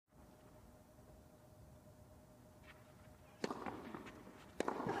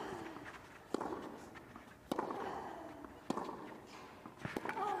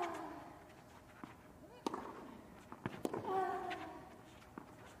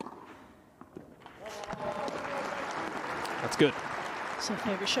good. It's her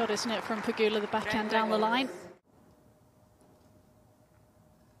favourite shot, isn't it, from Pegula, the backhand down the line.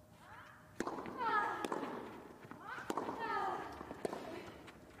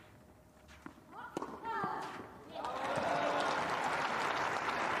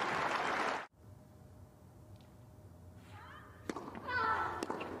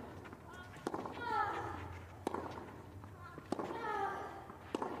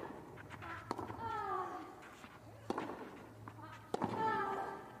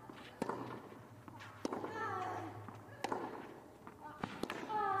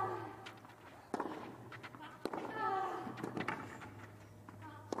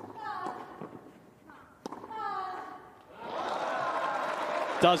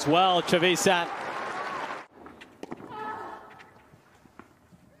 Does well, Trevisan.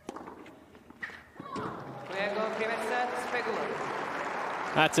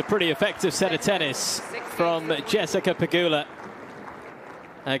 That's a pretty effective set of tennis from Jessica Pegula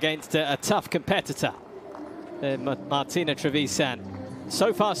against a tough competitor, Martina Trevisan.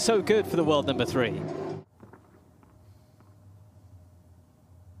 So far, so good for the world number 3.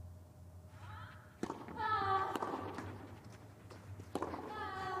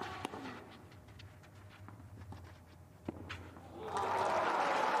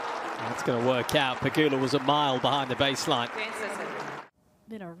 That's going to work out. Pegula was a mile behind the baseline.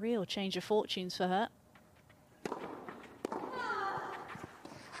 Been a real change of fortunes for her.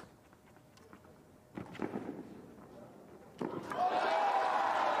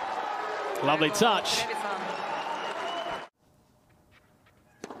 Lovely touch.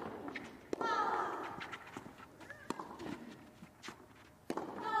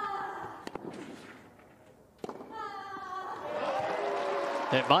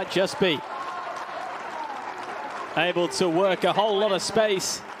 It might just be able to work a whole lot of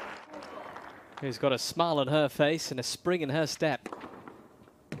space. Who's got a smile on her face and a spring in her step.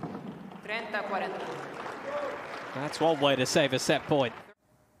 That's one way to save a set point.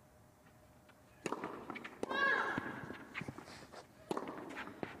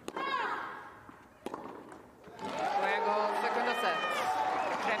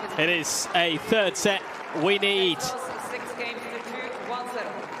 It is a third set we need,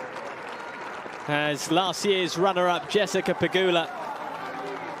 as last year's runner-up Jessica Pegula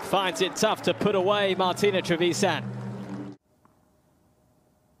finds it tough to put away Martina Trevisan.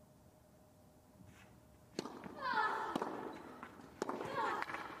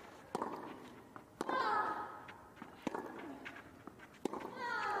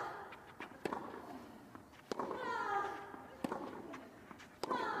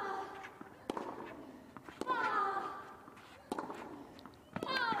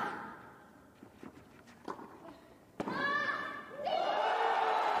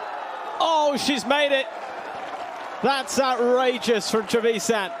 Oh, she's made it. That's outrageous from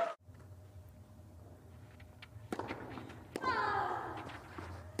Trevisan.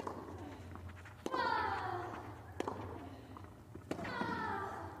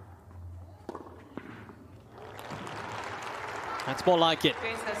 That's more like it.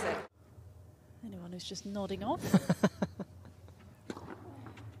 Anyone who's just nodding off.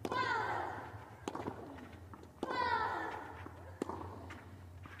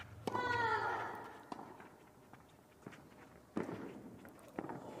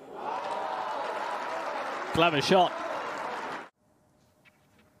 Clever shot.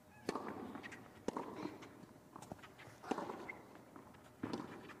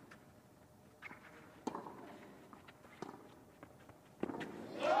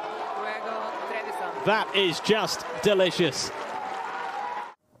 That is just delicious.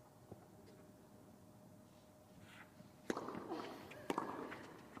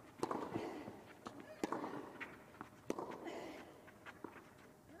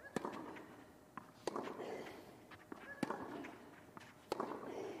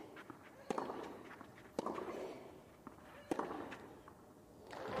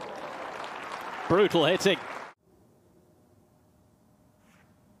 Brutal hitting.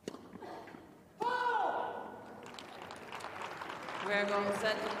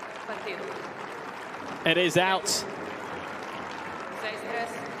 It is out.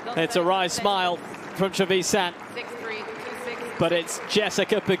 It's a wry smile from Trevisan, but it's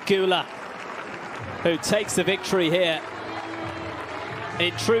Jessica Pegula who takes the victory here.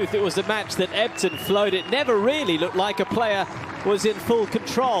 In truth, it was a match that ebbed and flowed. It never really looked like a player was in full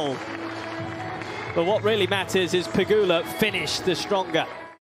control. But what really matters is Pegula finished the stronger.